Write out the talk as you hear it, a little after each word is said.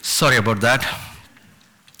Sorry about that.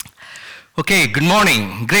 Okay, good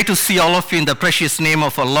morning. Great to see all of you in the precious name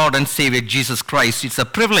of our Lord and Savior Jesus Christ. It's a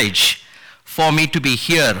privilege for me to be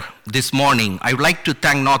here this morning. I would like to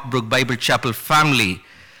thank Northbrook Bible Chapel family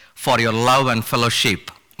for your love and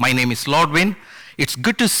fellowship. My name is Lordwin. It's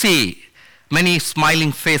good to see many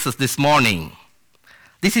smiling faces this morning.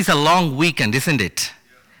 This is a long weekend, isn't it?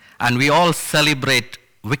 And we all celebrate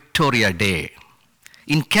Victoria Day.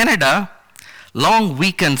 In Canada, long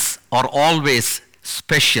weekends are always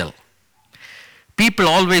special. People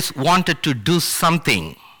always wanted to do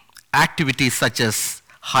something, activities such as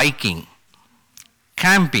hiking,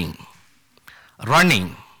 camping,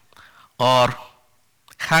 running, or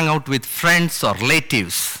hang out with friends or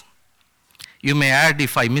relatives. You may add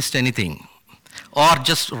if I missed anything, or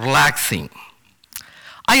just relaxing.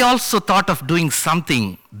 I also thought of doing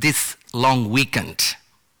something this long weekend.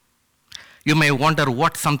 You may wonder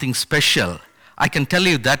what something special. I can tell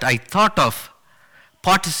you that I thought of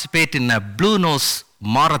participate in a Blue Nose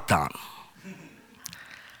marathon.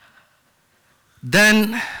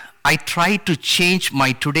 Then I tried to change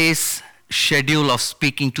my today's schedule of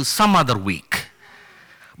speaking to some other week,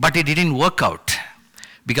 but it didn't work out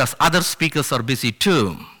because other speakers are busy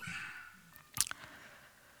too.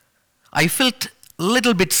 I felt a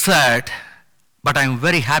little bit sad, but I'm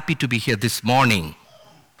very happy to be here this morning.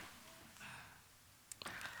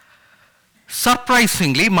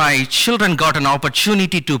 Surprisingly, my children got an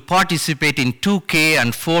opportunity to participate in 2K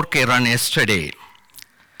and 4K run yesterday.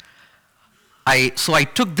 So I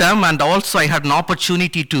took them, and also I had an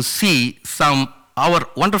opportunity to see our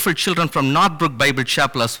wonderful children from Northbrook Bible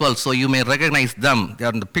Chapel as well, so you may recognize them. They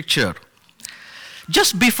are in the picture.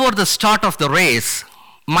 Just before the start of the race,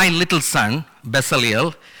 my little son,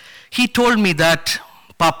 Bezalel, he told me that,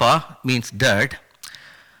 Papa, means Dad,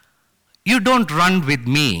 you don't run with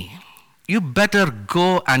me. You better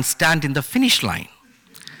go and stand in the finish line.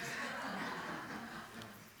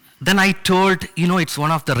 Then I told, it's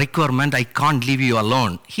one of the requirements, I can't leave you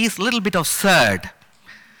alone. He's a little bit of sad.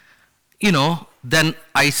 Then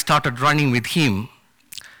I started running with him.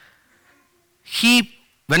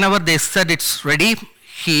 Whenever they said it's ready,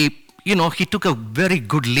 he took a very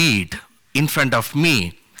good lead in front of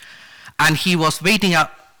me. And he was waiting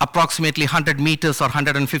approximately 100 meters or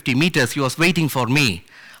 150 meters. He was waiting for me.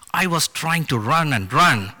 I was trying to run and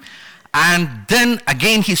run. And then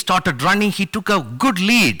again he started running. He took a good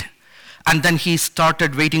lead. And then he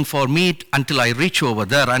started waiting for me until I reached over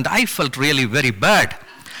there. And I felt really very bad.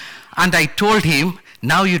 And I told him,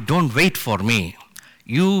 now you don't wait for me.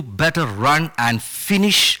 You better run and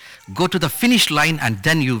finish, go to the finish line, and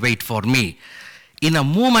then you wait for me. In a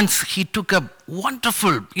moment, he took a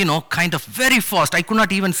wonderful, kind of very fast. I could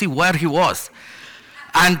not even see where he was.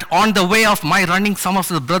 And on the way of my running, some of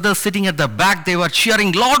the brothers sitting at the back, they were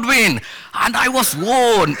cheering, Lordwin! And I was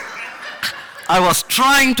worn. I was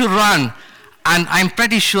trying to run, and I'm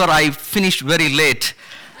pretty sure I finished very late.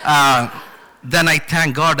 Then I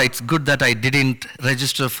thank God it's good that I didn't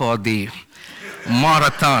register for the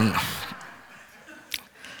marathon.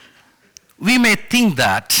 We may think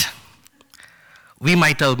that we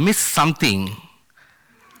might have missed something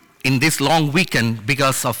in this long weekend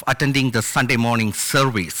because of attending the Sunday morning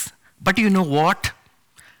service. But you know what?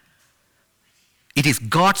 It is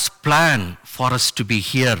God's plan for us to be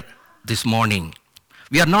here this morning.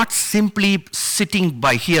 We are not simply sitting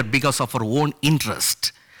by here because of our own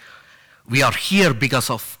interest. We are here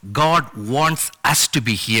because of God wants us to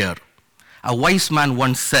be here. A wise man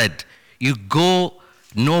once said, you go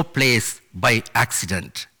no place by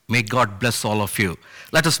accident. May God bless all of you.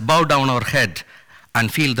 Let us bow down our head and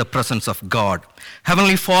feel the presence of God.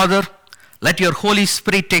 Heavenly Father, let your Holy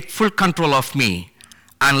Spirit take full control of me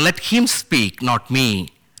and let him speak, not me.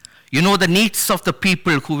 You know the needs of the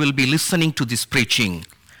people who will be listening to this preaching.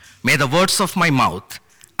 May the words of my mouth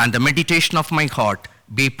and the meditation of my heart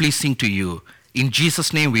be pleasing to you. In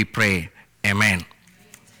Jesus' name we pray. Amen.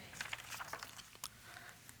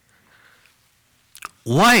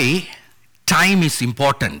 Why time is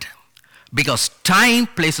important? Because time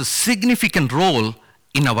plays a significant role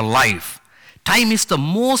in our life. Time is the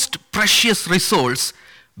most precious resource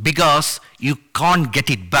because you can't get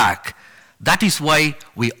it back. That is why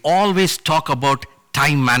we always talk about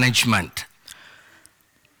time management.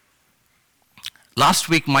 Last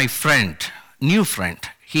week, my new friend,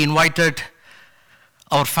 he invited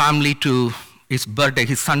our family to his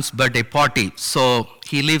son's birthday party. So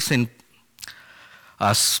he lives in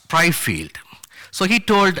Spryfield. So he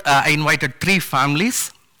told, I invited 3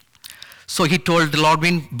 families. So he told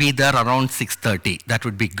Lordwin, be there around 6:30. That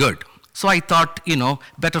would be good. So I thought,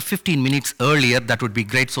 better 15 minutes earlier, that would be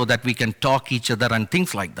great so that we can talk each other and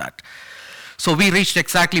things like that. So we reached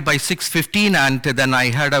exactly by 6:15, and then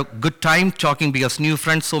I had a good time talking because new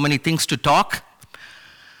friends, so many things to talk.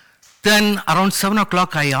 Then around 7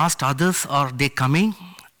 o'clock, I asked others, are they coming?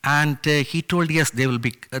 And he told, yes,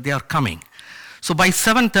 they are coming. So by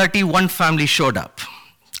 7:30, one family showed up.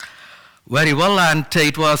 Very well, and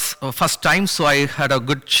it was first time, so I had a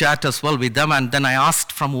good chat as well with them. And then I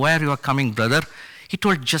asked, from where you are coming, brother? He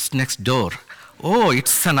told, just next door. Oh,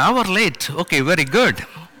 it's an hour late. Okay, very good.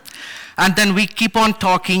 And then we keep on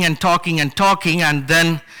talking and talking and talking. And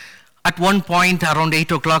then at one point, around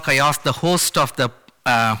 8 o'clock, I asked the host of the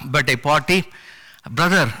birthday party,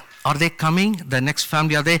 brother, are they coming? The next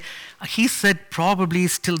family, are they? He said, probably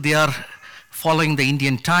still they are following the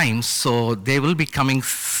Indian times, so they will be coming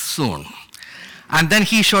soon. And then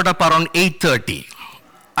he showed up around 8:30.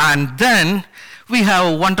 And then we have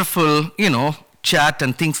a wonderful, chat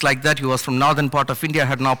and things like that. He was from northern part of India,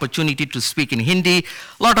 had an opportunity to speak in Hindi,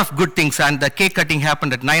 a lot of good things. And the cake cutting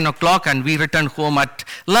happened at 9 o'clock, and we returned home at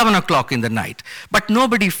 11 o'clock in the night. But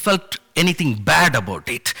nobody felt anything bad about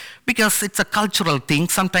it, because it's a cultural thing.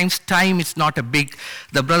 Sometimes time is not a big,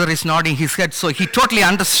 the brother is nodding his head, so he totally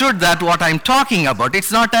understood that what I'm talking about.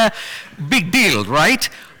 It's not a big deal, right?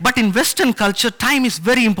 But in Western culture, time is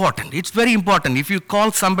very important. It's very important. If you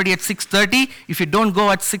call somebody at 6:30, if you don't go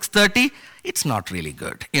at 6:30, it's not really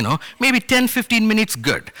good. Maybe 10, 15 minutes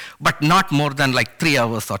good, but not more than like 3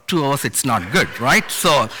 hours or 2 hours, it's not good, right?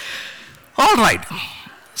 So, all right.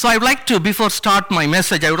 So I would like to, before start my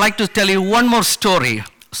message, I would like to tell you one more story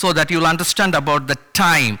so that you'll understand about the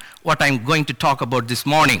time, what I'm going to talk about this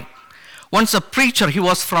morning. Once a preacher, he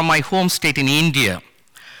was from my home state in India.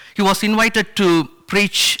 He was invited to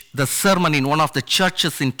preach the sermon in one of the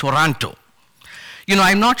churches in Toronto.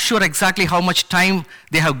 I'm not sure exactly how much time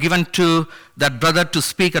they have given to that brother to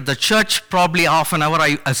speak at the church, probably half an hour,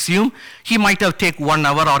 I assume. He might have taken 1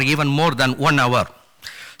 hour or even more than 1 hour.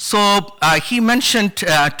 So he mentioned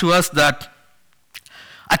to us that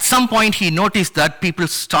at some point he noticed that people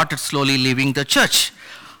started slowly leaving the church.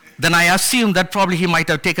 Then I assume that probably he might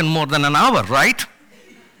have taken more than an hour, right?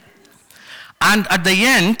 And at the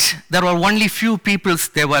end, there were only few people,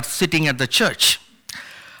 they were sitting at the church.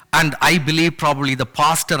 And I believe probably the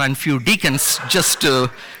pastor and few deacons just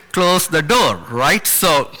to close the door, right?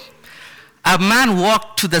 So a man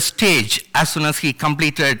walked to the stage as soon as he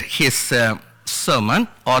completed his sermon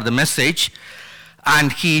or the message,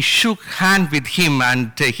 and he shook hand with him,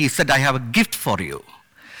 and he said, I have a gift for you.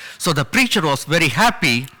 So the preacher was very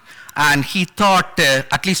happy, and he thought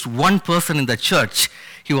at least one person in the church,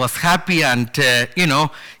 he was happy, and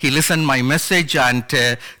he listened my message, and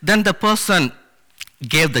then the person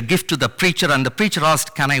gave the gift to the preacher, and the preacher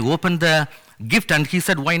asked, can I open the gift? And he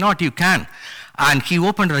said, why not, you can. And he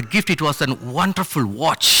opened the gift. It was a wonderful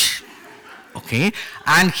watch. Okay,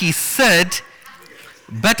 and he said,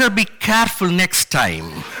 better be careful next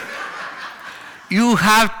time. You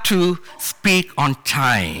have to speak on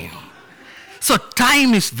time. So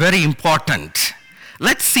time is very important.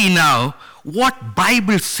 Let's see now what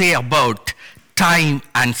Bible say about time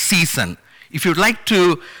and season. If you'd like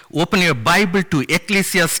to open your Bible to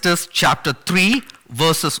Ecclesiastes chapter 3,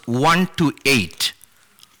 verses 1 to 8.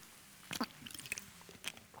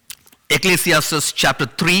 Ecclesiastes chapter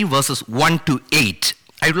 3, verses 1 to 8.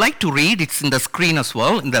 I would like to read, it's in the screen as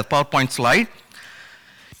well, in the PowerPoint slide.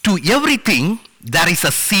 To everything there is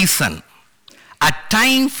a season, a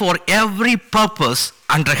time for every purpose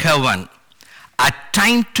under heaven, a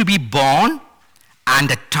time to be born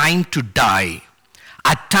and a time to die,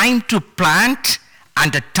 a time to plant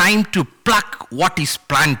and a time to pluck what is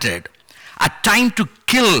planted, a time to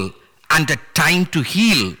kill and a time to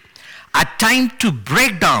heal, a time to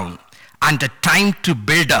break down and a time to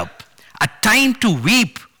build up, a time to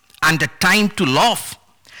weep and a time to laugh,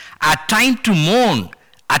 a time to mourn,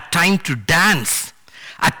 a time to dance,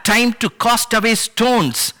 a time to cast away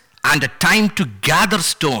stones and a time to gather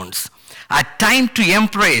stones, a time to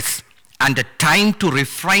embrace and a time to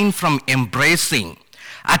refrain from embracing,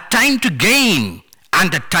 a time to gain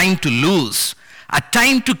and a time to lose, a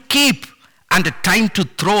time to keep and a time to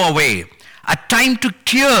throw away, a time to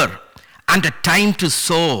cure and a time to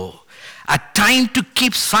sow, a time to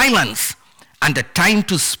keep silence and a time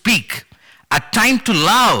to speak, a time to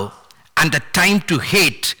love and a time to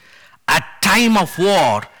hate, a time of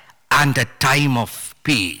war and a time of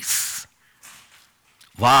peace.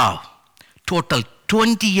 Wow, total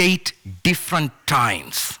 28 different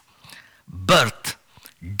times. Birth,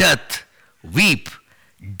 death, weep,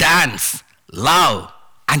 dance, love,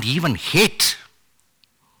 and even hate.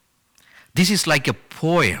 This is like a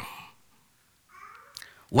poem.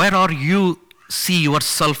 Where are you see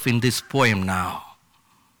yourself in this poem now?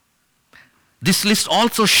 This list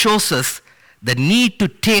also shows us the need to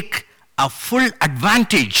take a full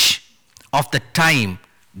advantage of the time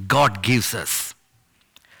God gives us.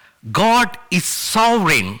 God is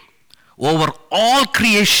sovereign over all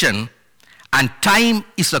creation, and time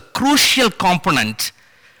is a crucial component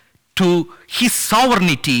to his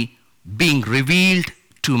sovereignty being revealed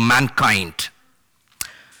to mankind.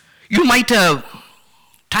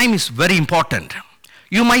 Time is very important.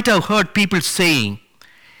 You might have heard people saying,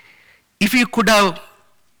 if you could have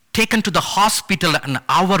taken to the hospital an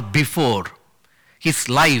hour before, his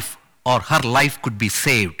life or her life could be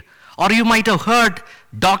saved. Or you might have heard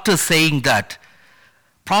doctors saying that,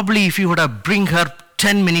 probably if you would have bring her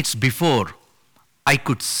 10 minutes before, I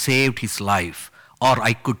could save his life, or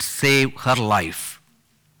I could save her life.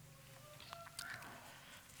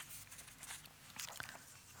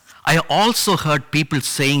 I also heard people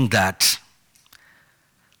saying that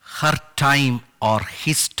her time or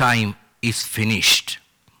his time is finished.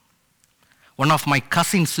 One of my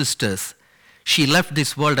cousin sisters, she left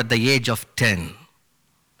this world at the age of 10.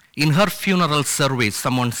 In her funeral service,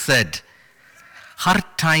 someone said, her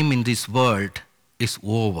time in this world is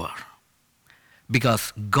over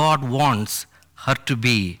because God wants her to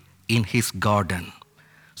be in his garden.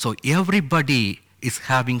 So everybody is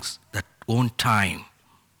having their own time.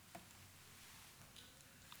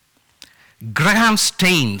 Graham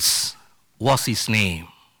Staines was his name.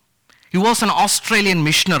 He was an Australian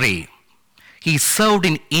missionary. He served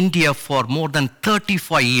in India for more than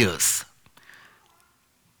 35 years.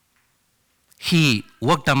 He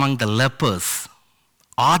worked among the lepers,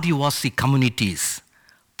 Adivasi communities,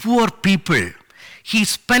 poor people. He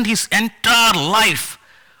spent his entire life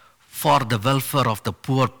for the welfare of the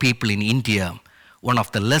poor people in India, one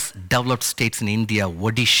of the less developed states in India,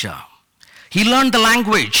 Odisha. He learned the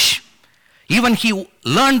language. Even he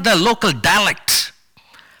learned the local dialect.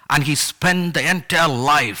 And he spent the entire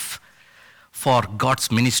life for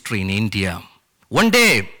God's ministry in India. One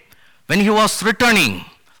day, when he was returning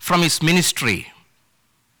from his ministry,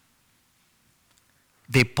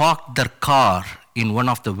 they parked their car in one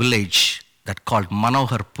of the village that called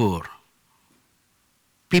Manoharpur.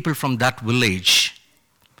 People from that village,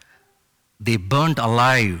 they burned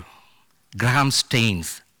alive Graham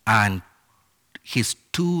Staines and his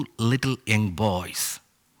two little young boys.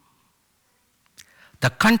 The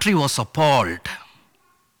country was appalled.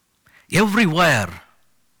 Everywhere,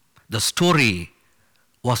 the story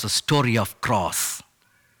was a story of cross.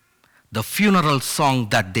 The funeral song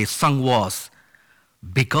that they sung was,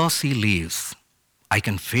 because he lives, I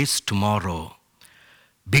can face tomorrow.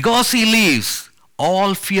 Because he lives,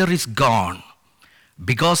 all fear is gone.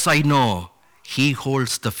 Because I know he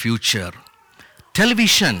holds the future.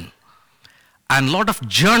 Television and a lot of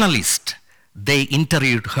journalists, they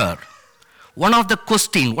interviewed her. One of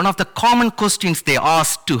the common questions they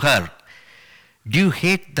asked to her, do you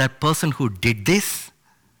hate that person who did this?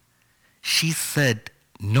 She said,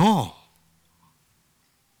 no.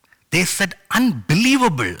 They said,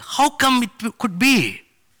 unbelievable. How come it could be?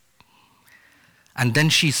 And then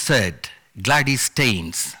she said, Gladys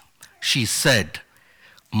Staines, she said,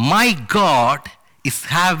 my God is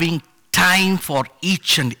having time for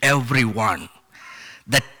each and every one.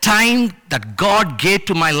 The time that God gave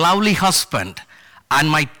to my lovely husband and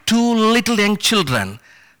my two little young children,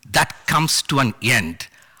 that comes to an end.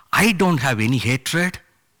 I don't have any hatred.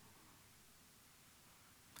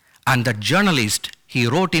 And the journalist, he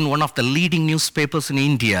wrote in one of the leading newspapers in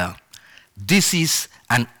India, this is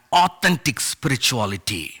an authentic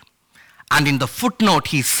spirituality. And in the footnote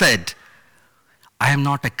he said, I am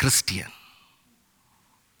not a Christian.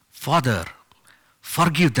 Father,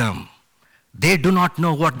 forgive them. They do not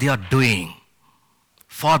know what they are doing.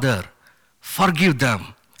 Father, forgive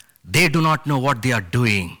them. They do not know what they are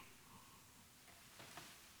doing.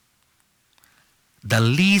 The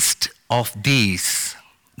least of these,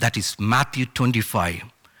 that is Matthew 25.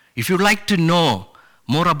 If you'd like to know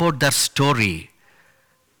more about that story,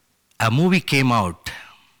 a movie came out.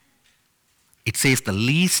 It says the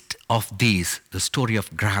least of these, the story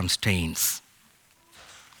of Graham Staines.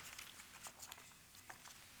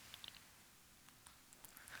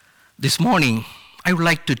 This morning, I would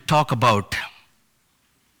like to talk about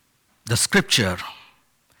the scripture,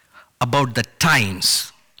 about the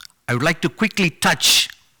times. I would like to quickly touch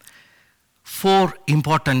 4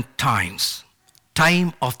 important times.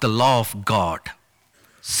 Time of the law of God.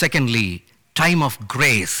 Secondly, time of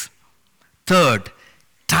grace. Third,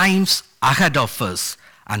 times ahead of us.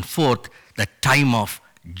 And fourth, the time of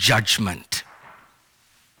judgment.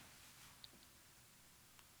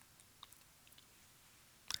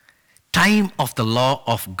 time of the law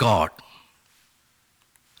of God.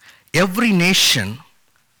 Every nation,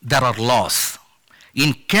 there are laws.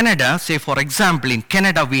 In Canada, say for example, in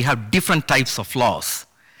Canada we have different types of laws.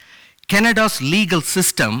 Canada's legal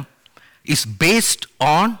system is based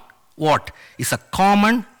on what? Is a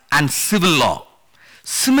common and civil law.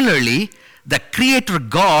 Similarly, the Creator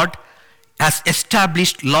God has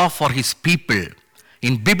established law for his people.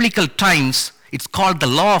 In biblical times, it's called the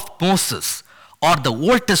law of Moses, or the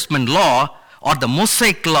Old Testament law, or the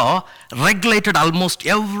Mosaic law, regulated almost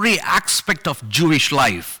every aspect of Jewish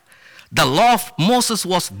life. The law of Moses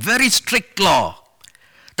was very strict law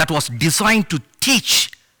that was designed to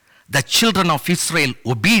teach the children of Israel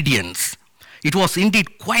obedience. It was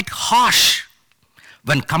indeed quite harsh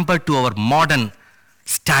when compared to our modern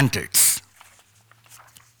standards.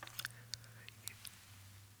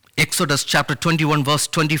 Exodus chapter 21 verse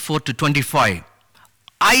 24 to 25.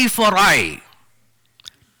 Eye for eye,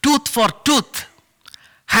 tooth for tooth,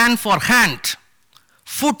 hand for hand,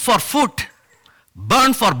 foot for foot,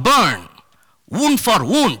 burn for burn, wound for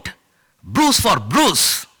wound, bruise for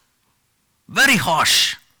bruise. Very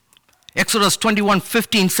harsh. Exodus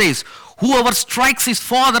 21:15 says, whoever strikes his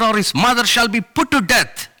father or his mother shall be put to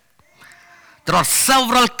death. There are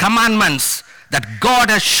several commandments that God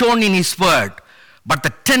has shown in his word, but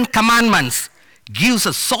the 10 commandments gives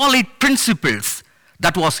us solid principles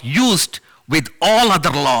that was used with all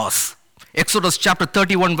other laws. Exodus chapter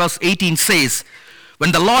 31 verse 18 says,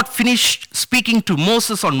 when the Lord finished speaking to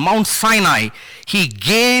Moses on Mount Sinai, he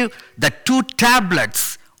gave the 2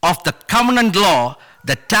 tablets of the covenant law,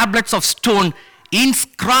 the tablets of stone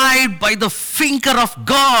inscribed by the finger of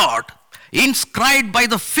God. Inscribed by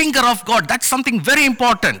the finger of God. That's something very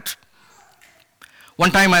important. One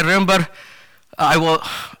time I remember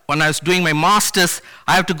when I was doing my master's,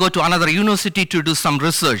 I have to go to another university to do some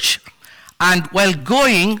research. And while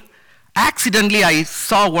going, accidentally I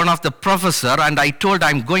saw one of the professor and I told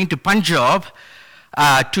I'm going to Punjab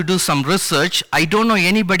to do some research. I don't know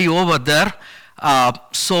anybody over there,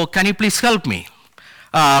 so can you please help me?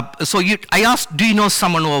 I asked, do you know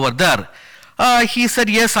someone over there? He said,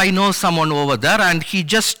 yes, I know someone over there. And he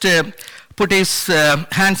just put his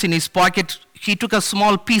hands in his pocket. He took a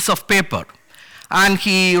small piece of paper and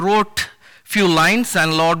he wrote few lines,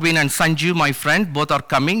 and Lordwin and Sanju, my friend, both are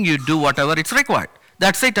coming. You do whatever it's required.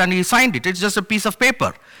 That's it. And he signed it. It's just a piece of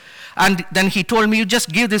paper. And then he told me, you just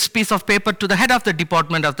give this piece of paper to the head of the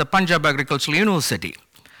department of the Punjab Agricultural University.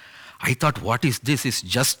 I thought, what is this? It's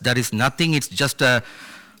just, there is nothing. It's just a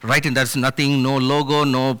writing. There's nothing, no logo,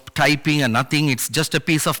 no typing and nothing. It's just a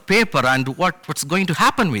piece of paper. And what's going to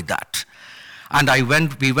happen with that? And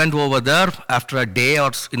we went over there after a day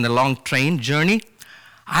or in a long train journey.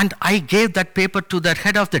 And I gave that paper to the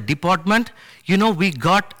head of the department. You know, we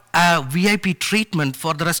got a VIP treatment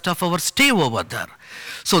for the rest of our stay over there.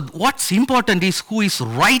 So what's important is who is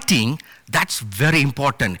writing. That's very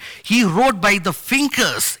important. He wrote by the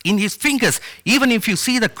fingers, in his fingers. Even if you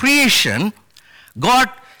see the creation, God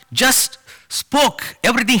just spoke,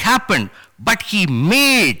 everything happened, but he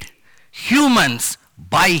made humans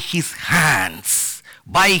by his hands.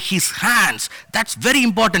 By his hands. That's very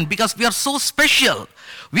important because we are so special.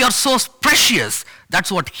 We are so precious.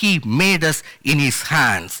 That's what he made us in his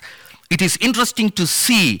hands. It is interesting to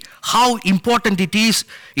see how important it is.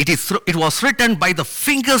 It was written by the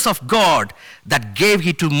fingers of God that gave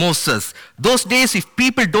it to Moses. Those days, if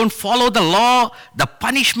people don't follow the law, the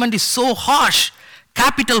punishment is so harsh.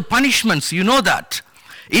 Capital punishments, you know that,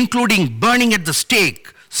 including burning at the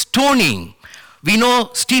stake, stoning. We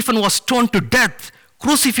know Stephen was stoned to death.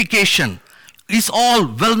 Crucifixion is all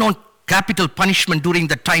well-known capital punishment during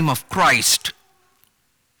the time of Christ.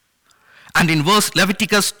 And in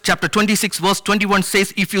Leviticus chapter 26 verse 21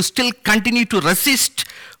 says, if you still continue to resist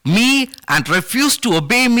me and refuse to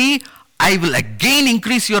obey me, I will again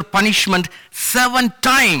increase your punishment 7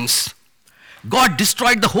 times. God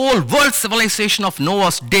destroyed the whole world civilization of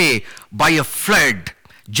Noah's day by a flood.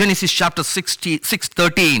 Genesis chapter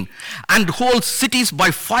 6:13. And whole cities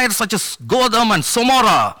by fire such as Sodom and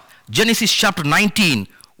Gomorrah. Genesis chapter 19.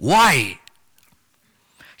 Why?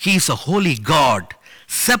 He is a holy God,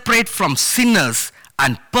 separate from sinners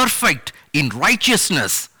and perfect in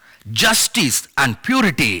righteousness, justice and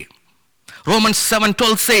purity. Romans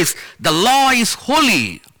 7:12 says, the law is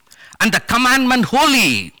holy and the commandment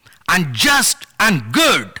holy and just and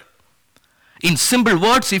good. In simple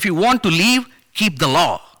words, if you want to live, keep the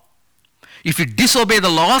law. If you disobey the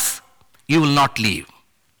laws, you will not live.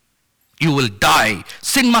 You will die.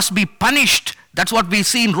 Sin must be punished. That's what we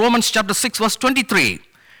see in Romans chapter 6 verse 23.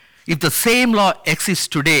 If the same law exists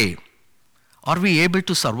today, are we able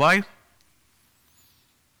to survive?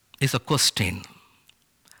 is a question.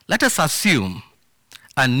 Let us assume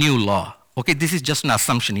a new law. Okay, this is just an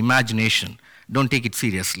assumption, imagination. Don't take it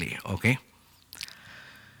seriously, okay?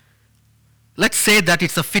 Let's say that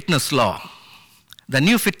it's a fitness law. The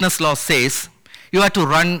new fitness law says you have to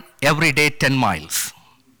run every day 10 miles.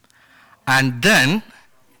 And then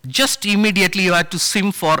just immediately you have to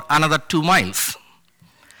swim for another 2 miles.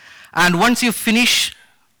 And once you finish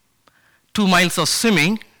 2 miles of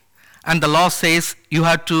swimming, and the law says you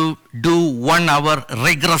have to do 1 hour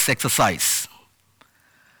rigorous exercise.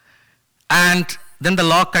 And then the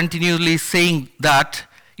law continually saying that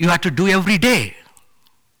you have to do every day.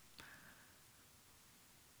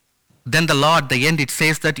 Then the law at the end, it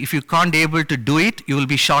says that if you can't be able to do it, you will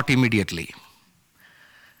be shot immediately.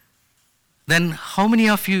 Then how many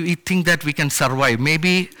of you think that we can survive?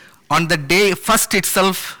 Maybe on the day first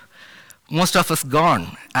itself, most of us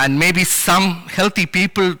gone. And maybe some healthy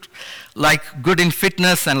people like good in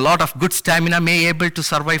fitness and a lot of good stamina may be able to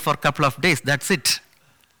survive for a couple of days. That's it.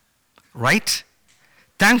 Right?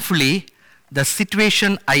 Thankfully, the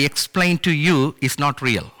situation I explained to you is not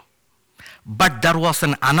real. But there was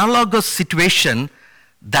an analogous situation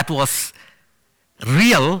that was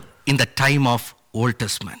real in the time of Old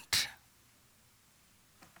Testament.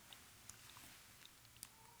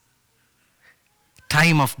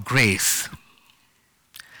 Time of grace.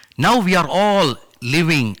 Now we are all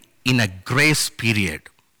living in a grace period.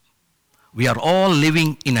 We are all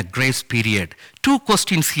living in a grace period. 2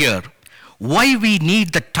 questions here. Why we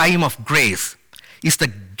need the time of grace? Is the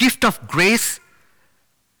gift of grace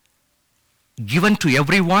given to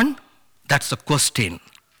everyone? That's the question.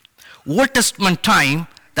 Old Testament time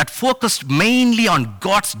that focused mainly on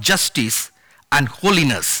God's justice and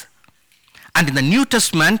holiness. And in the New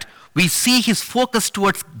Testament, we see his focus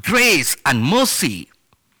towards grace and mercy.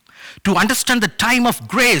 To understand the time of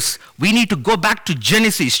grace, we need to go back to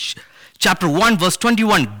Genesis chapter 1, verse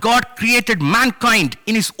 21. God created mankind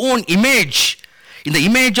in his own image. In the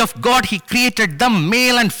image of God, he created them,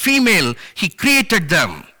 male and female. He created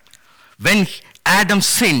them. When Adam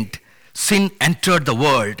sinned, sin entered the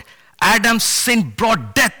world. Adam's sin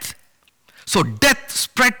brought death. So death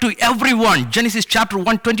spread to everyone. Genesis chapter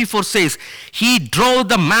 1:24 says, he drove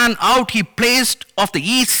the man out. He placed off the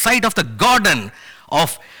east side of the garden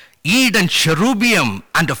of Eden cherubim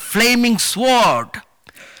and a flaming sword,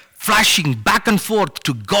 flashing back and forth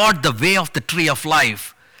to guard the way of the tree of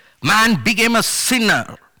life. Man became a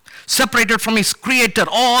sinner, separated from his creator.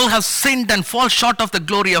 All have sinned and fall short of the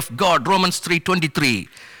glory of God. Romans 3:23.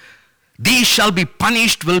 These shall be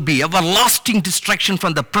punished, will be everlasting destruction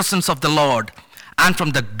from the presence of the Lord and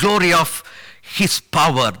from the glory of his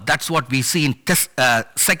power. That's what we see in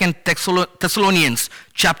 2 Thessalonians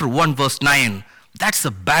chapter 1 verse 9. That's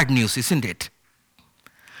the bad news, isn't it?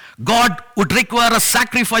 God would require a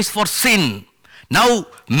sacrifice for sin. Now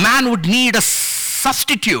man would need a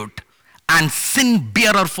substitute and sin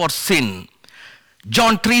bearer for sin.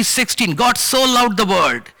 John 3:16, God so loved the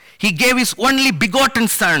world, he gave his only begotten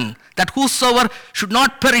son, that whosoever should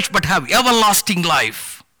not perish but have everlasting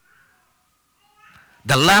life.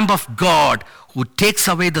 The Lamb of God who takes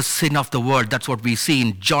away the sin of the world. That's what we see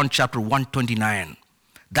in John chapter 1:29.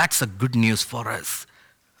 That's a good news for us.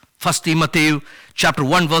 1 Timothy chapter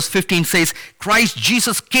 1 verse 15 says, Christ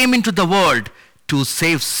Jesus came into the world to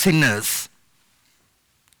save sinners.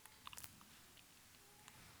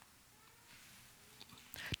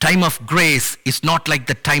 Time of grace is not like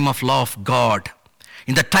the time of law of God.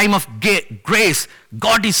 In the time of grace,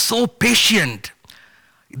 God is so patient.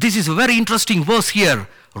 This is a very interesting verse here.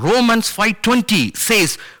 Romans 5:20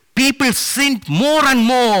 says, people sinned more and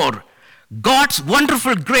more. God's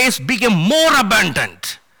wonderful grace became more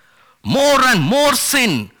abundant. More and more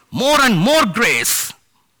sin, more and more grace.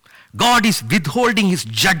 God is withholding his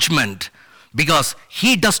judgment because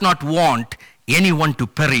he does not want anyone to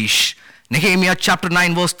perish. Nehemiah chapter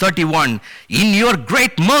 9 verse 31. In your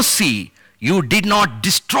great mercy, you did not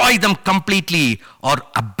destroy them completely or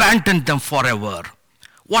abandon them forever.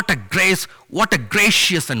 What a grace, what a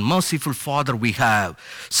gracious and merciful Father we have.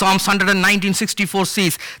 Psalms 119:64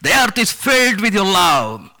 says, the earth is filled with your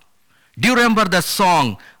love. Do you remember the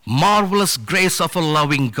song, Marvelous Grace of a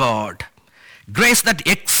Loving God? Grace that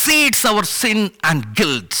exceeds our sin and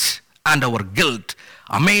guilt and our guilt.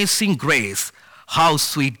 Amazing grace. How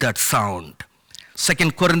sweet that sound.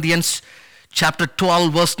 2 Corinthians chapter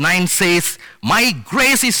 12 verse 9 says, my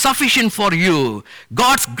grace is sufficient for you.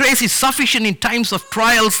 God's grace is sufficient in times of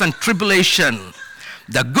trials and tribulation.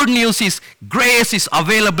 The good news is grace is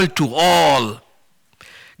available to all.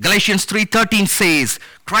 Galatians 3:13 says,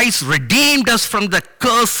 Christ redeemed us from the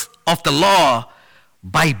curse of the law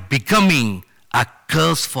by becoming a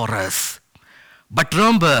curse for us. But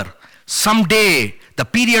remember, someday the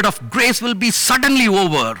period of grace will be suddenly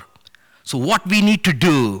over. So what we need to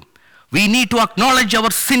do, we need to acknowledge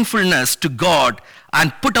our sinfulness to God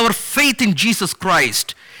and put our faith in Jesus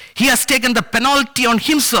Christ. He has taken the penalty on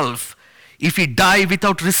himself. If we die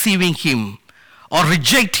without receiving him or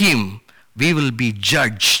reject him, we will be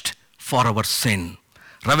judged for our sin.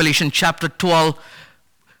 Revelation chapter 12,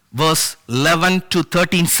 verse 11 to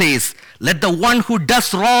 13 says, "Let the one who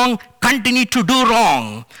does wrong continue to do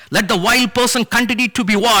wrong. Let the vile person continue to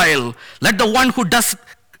be vile. Let the one who does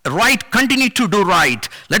right continue to do right.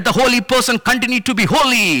 Let the holy person continue to be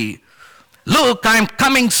holy. Look, I am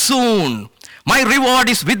coming soon. My reward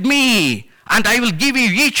is with me, and I will give you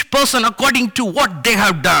each person according to what they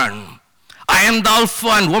have done. I am the Alpha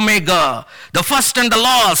and Omega, the first and the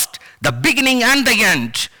last, the beginning and the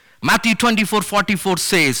end." Matthew 24:44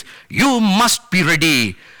 says, "You must be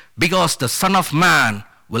ready, because the Son of Man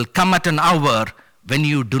will come at an hour when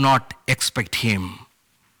you do not expect him."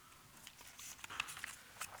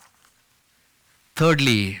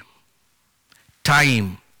 Thirdly,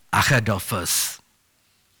 time ahead of us.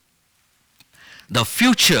 The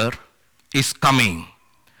future is coming.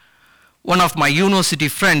 One of my university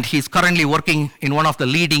friend, he's currently working in one of the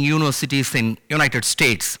leading universities in United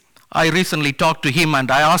States. I recently talked to him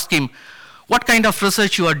and I asked him, "What kind of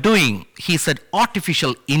research you are doing?" He said,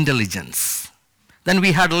 "Artificial intelligence." Then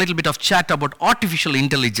we had a little bit of chat about artificial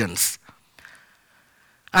intelligence.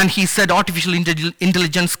 And he said artificial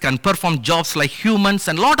intelligence can perform jobs like humans,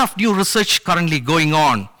 and a lot of new research currently going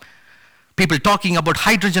on. People talking about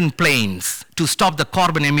hydrogen planes to stop the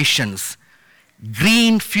carbon emissions,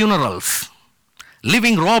 green funerals,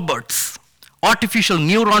 living robots, artificial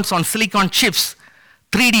neurons on silicon chips,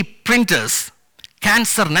 3D printers,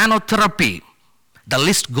 cancer nanotherapy. The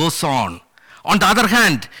list goes on. On the other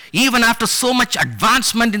hand, even after so much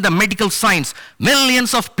advancement in the medical science,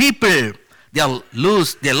 millions of people, they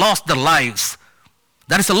lost their lives.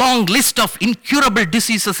 There is a long list of incurable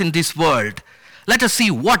diseases in this world. Let us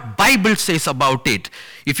see what Bible says about it.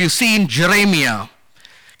 If you see in Jeremiah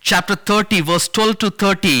chapter 30, verse 12 to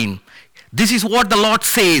 13, this is what the Lord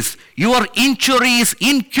says: "Your injury is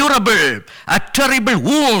incurable, a terrible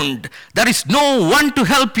wound. There is no one to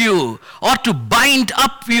help you or to bind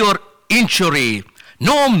up your injury.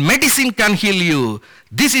 No medicine can heal you.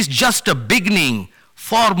 This is just a beginning,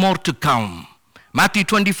 far more to come." Matthew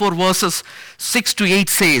 24 verses 6 to 8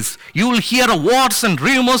 says, "You will hear of wars and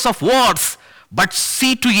rumors of wars, but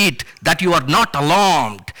see to it that you are not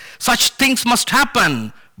alarmed. Such things must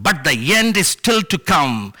happen, but the end is still to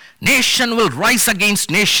come. Nation will rise against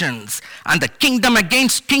nations, and the kingdom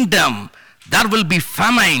against kingdom. There will be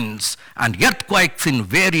famines and earthquakes in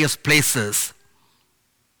various places."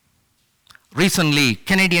 Recently,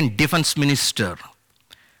 Canadian Defense Minister,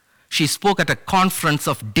 she spoke at a conference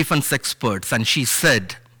of defense experts, and she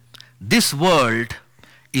said, "This world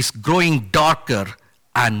is growing darker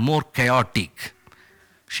and more chaotic."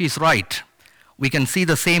 She's right. We can see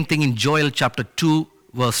the same thing in Joel chapter 2,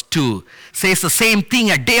 verse 2. Says the same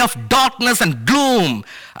thing: "A day of darkness and gloom,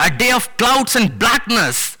 a day of clouds and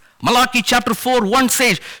blackness." Malachi chapter 4, 1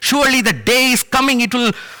 says, "Surely the day is coming, it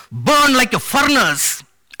will burn like a furnace,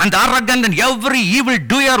 and the arrogant and every evil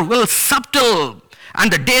doer will subtle,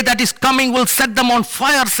 and the day that is coming will set them on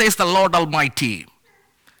fire, says the Lord Almighty.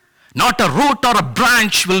 Not a root or a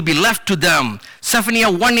branch will be left to them." Zephaniah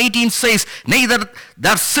 1:18 says, "Neither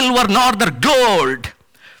their silver nor their gold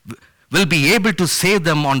will be able to save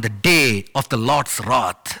them on the day of the Lord's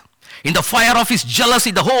wrath. In the fire of his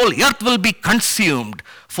jealousy, the whole earth will be consumed,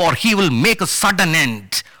 for he will make a sudden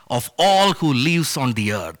end of all who lives on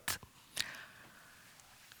the earth."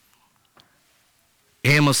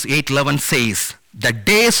 Amos 8:11 says, "The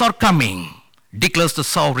days are coming, declares the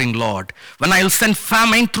sovereign Lord, when I will send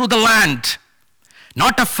famine through the land,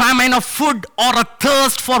 not a famine of food or a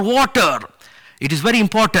thirst for water." It is very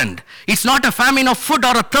important. It's not a famine of food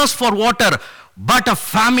or a thirst for water, but a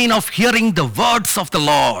famine of hearing the words of the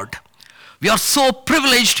Lord. We are so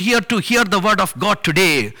privileged here to hear the word of God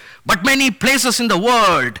today, but many places in the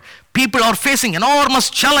world, people are facing enormous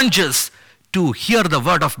challenges to hear the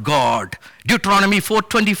word of God. Deuteronomy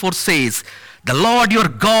 4:24 says, "The Lord your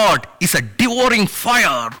God is a devouring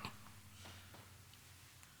fire."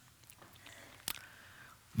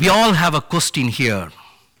 We all have a question here.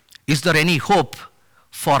 Is there any hope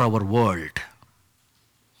for our world?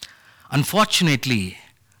 Unfortunately,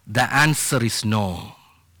 the answer is no.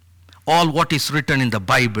 All what is written in the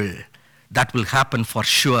Bible, that will happen for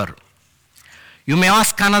sure. You may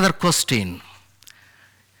ask another question.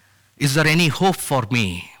 Is there any hope for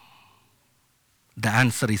me? The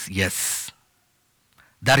answer is yes.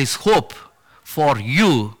 There is hope for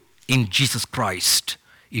you in Jesus Christ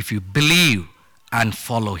if you believe and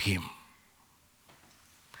follow him.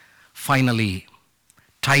 Finally,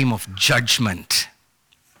 time of judgment.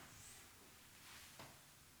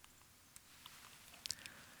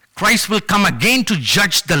 Christ will come again to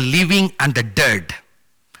judge the living and the dead.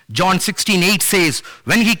 John 16:8 says,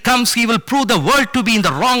 when he comes, he will prove the world to be in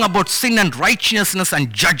the wrong about sin and righteousness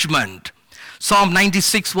and judgment. Psalm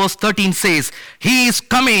 96 verse 13 says, he is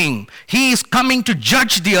coming to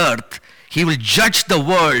judge the earth. He will judge the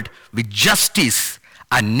world with justice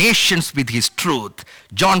and nations with his truth.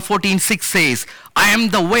 John 14:6 says, I am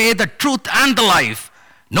the way, the truth, and the life.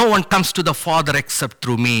 No one comes to the Father except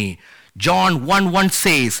through me. John 1:1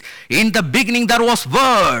 says, in the beginning there was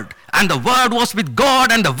Word, and the Word was with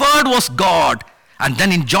God, and the Word was God. And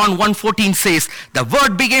then in John 1:14 says, the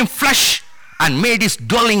Word became flesh and made his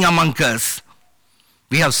dwelling among us.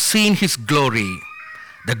 We have seen his glory,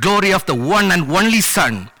 the glory of the one and only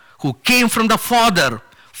Son, who came from the Father,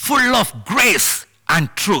 full of grace and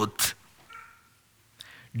truth.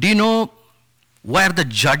 Do you know where the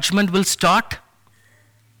judgment will start?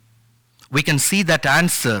 We can see that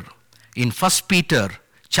answer in 1 Peter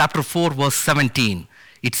chapter 4 verse 17.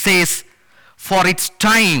 It says, for it's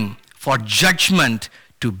time for judgment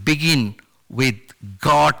to begin with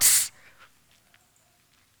God's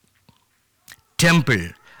temple,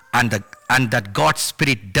 and that God's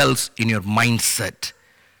Spirit dwells in your mindset.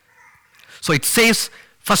 So it says,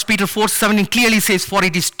 1 Peter 4:17 clearly says, for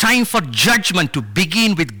it is time for judgment to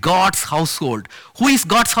begin with God's household. Who is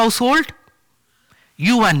God's household?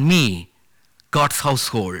 You and me, God's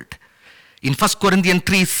household. In 1 Corinthians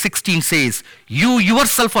 3:16 says, you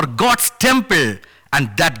yourself are God's temple, and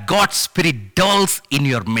that God's Spirit dwells in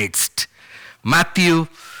your midst. Matthew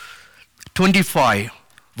 25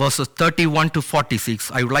 verses 31 to 46.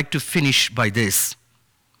 I would like to finish by this.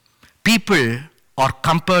 People are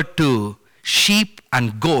compared to sheep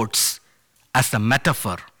and goats as a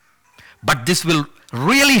metaphor. But this will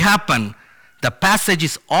really happen. The passage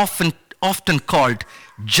is often called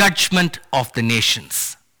judgment of the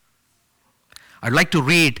nations. I'd like to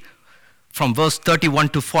read from verse 31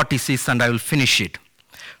 to 46, and I will finish it.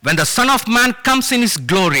 When the Son of Man comes in his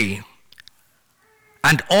glory,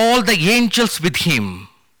 and all the angels with him,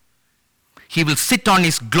 he will sit on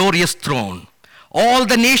his glorious throne. All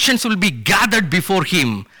the nations will be gathered before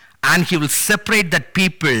him, and he will separate that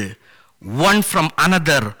people one from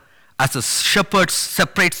another as a shepherd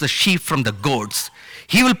separates the sheep from the goats.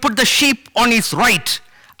 He will put the sheep on his right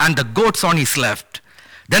and the goats on his left.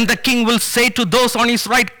 Then the king will say to those on his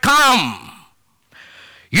right, come,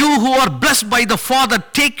 you who are blessed by the Father,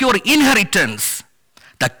 take your inheritance,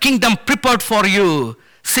 the kingdom prepared for you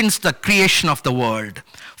since the creation of the world.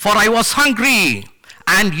 For I was hungry,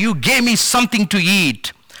 and you gave me something to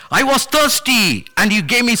eat. I was thirsty, and you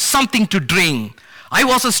gave me something to drink. I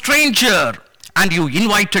was a stranger, and you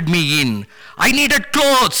invited me in. I needed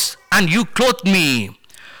clothes, and you clothed me.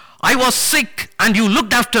 I was sick, and you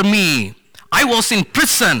looked after me. I was in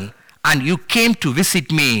prison, and you came to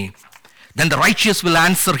visit me. Then the righteous will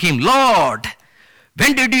answer him, Lord,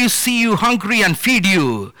 when did we see you hungry and feed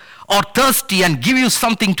you, or thirsty and give you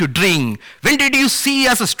something to drink? When did you see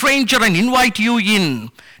as a stranger and invite you in,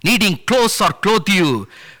 needing clothes or clothe you?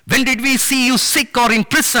 When did we see you sick or in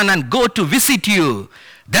prison and go to visit you?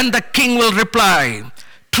 Then the king will reply,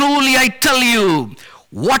 truly I tell you,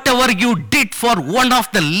 whatever you did for one of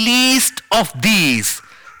the least of these,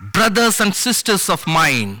 brothers and sisters of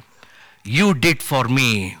mine, you did for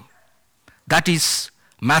me. That is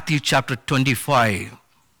Matthew chapter 25.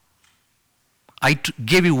 I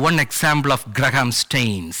gave you one example of Graham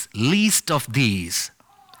Staines, least of these.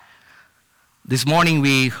 This morning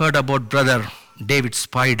we heard about Brother David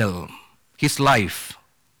Speidel, his life.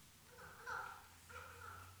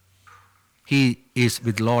 He is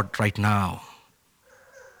with Lord right now.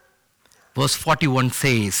 Verse 41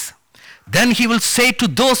 says, then he will say to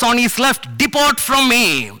those on his left, depart from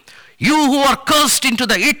me, you who are cursed, into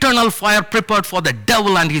the eternal fire prepared for the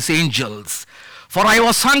devil and his angels. For I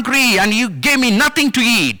was hungry, and you gave me nothing to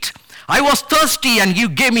eat. I was thirsty, and you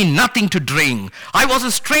gave me nothing to drink. I was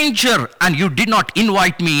a stranger, and you did not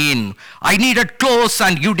invite me in. I needed clothes,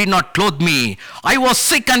 and you did not clothe me. I was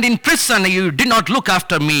sick and in prison, and you did not look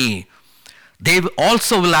after me. They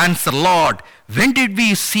also will answer, Lord, when did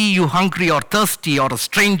we see you hungry or thirsty or a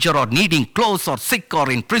stranger or needing clothes or sick or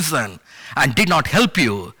in prison and did not help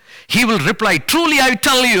you? He will reply, truly I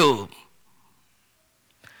tell you,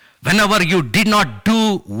 whenever you did not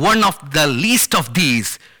do one of the least of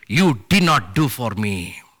these, you did not do for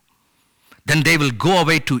me. Then they will go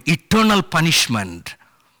away to eternal punishment,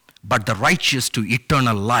 but the righteous to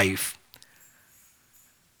eternal life.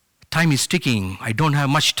 Time is ticking. I don't have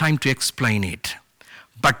much time to explain it.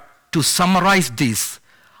 But to summarize this,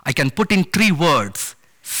 I can put in 3 words: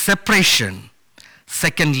 separation,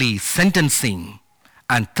 secondly, sentencing,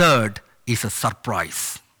 and third is a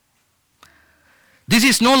surprise. This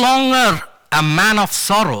is no longer a man of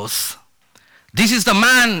sorrows. This is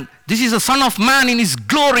the Son of Man in his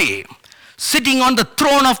glory, sitting on the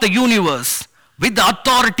throne of the universe with the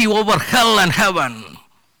authority over hell and heaven.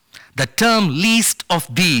 The term least of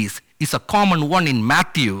these is a common one in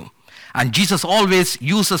Matthew, and Jesus always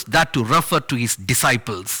uses that to refer to his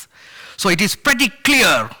disciples. So it is pretty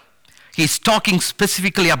clear he's talking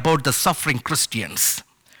specifically about the suffering Christians.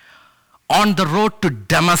 On the road to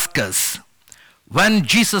Damascus, when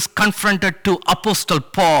Jesus confronted to Apostle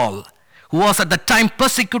Paul, who was at the time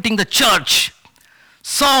persecuting the church,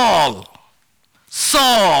 "Saul,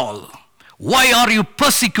 Saul, why are you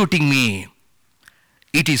persecuting me?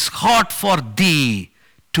 It is hard for thee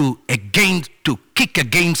to kick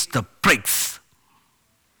against the pricks."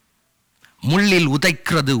 "Mullil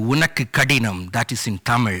udaikrathu unakku kadinam," that is in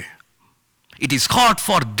Tamil. It is hard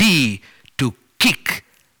for thee to kick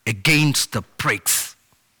against the pricks.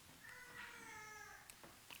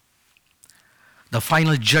 The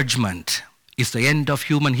final judgment is the end of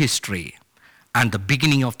human history and the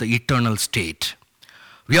beginning of the eternal state.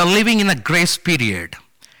 We are living in a grace period.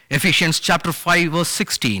 Ephesians chapter 5 verse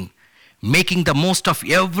 16, making the most of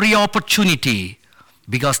every opportunity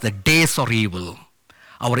because the days are evil.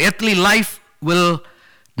 Our earthly life will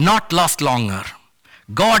not last longer.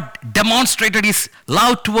 God demonstrated his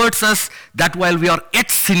love towards us that while we are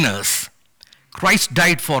yet sinners, Christ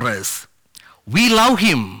died for us. We love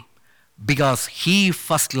him because he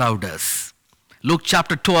first loved us. Luke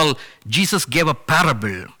chapter 12, Jesus gave a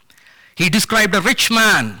parable. He described a rich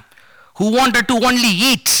man who wanted to only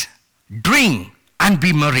eat, drink, and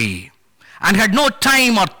be merry, and had no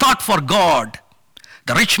time or thought for God.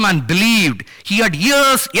 The rich man believed he had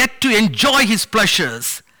years yet to enjoy his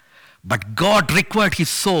pleasures, but God required his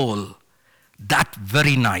soul that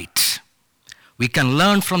very night. We can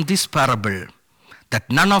learn from this parable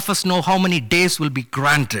that none of us know how many days will be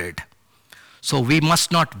granted, so we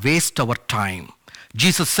must not waste our time.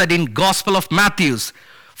 Jesus said in Gospel of Matthew,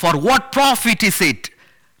 "For what profit is it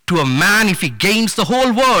to a man if he gains the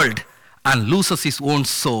whole world and loses his own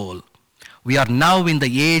soul?" We are now in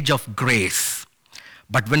the age of grace.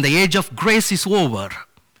 But when the age of grace is over,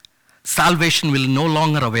 salvation will no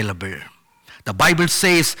longer available. The Bible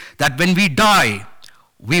says that when we die,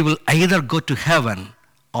 we will either go to heaven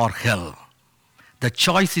or hell. The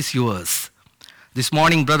choice is yours. This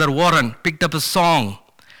morning, Brother Warren picked up a song.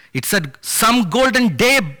 It said, "Some golden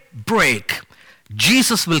day break,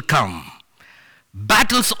 Jesus will come.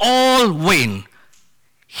 Battles all win,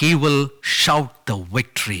 he will shout the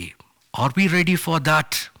victory." Are we ready for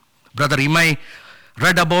that? Brother Imai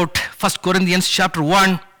read about 1 Corinthians chapter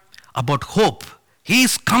 1 about hope. He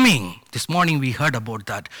is coming. This morning we heard about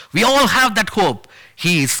that. We all have that hope.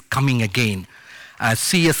 He is coming again. As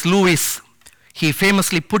C.S. Lewis, he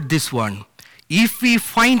famously put this one: "If we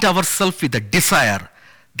find ourselves with a desire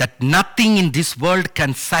that nothing in this world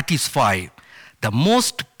can satisfy, the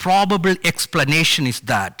most probable explanation is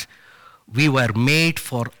that we were made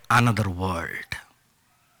for another world."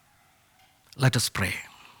 Let us pray.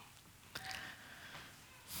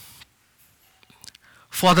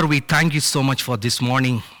 Father, we thank you so much for this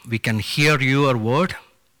morning. We can hear your word.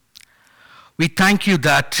 We thank you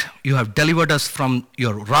that you have delivered us from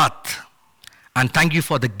your wrath, and thank you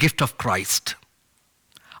for the gift of Christ.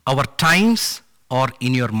 Our times are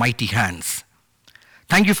in your mighty hands.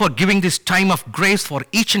 Thank you for giving this time of grace for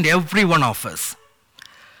each and every one of us.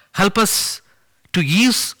 Help us to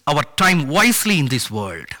use our time wisely in this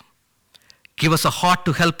world. Give us a heart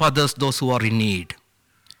to help others, those who are in need.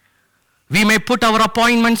 We may put our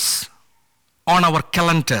appointments on our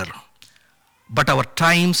calendar, but our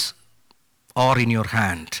times are in your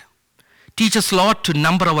hand. Teach us, Lord, to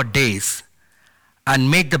number our days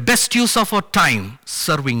and make the best use of our time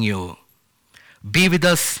serving you. Be with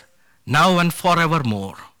us now and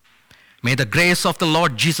forevermore. May the grace of the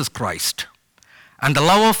Lord Jesus Christ and the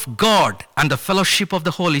love of God and the fellowship of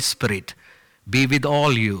the Holy Spirit be with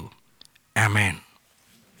all you. Amen.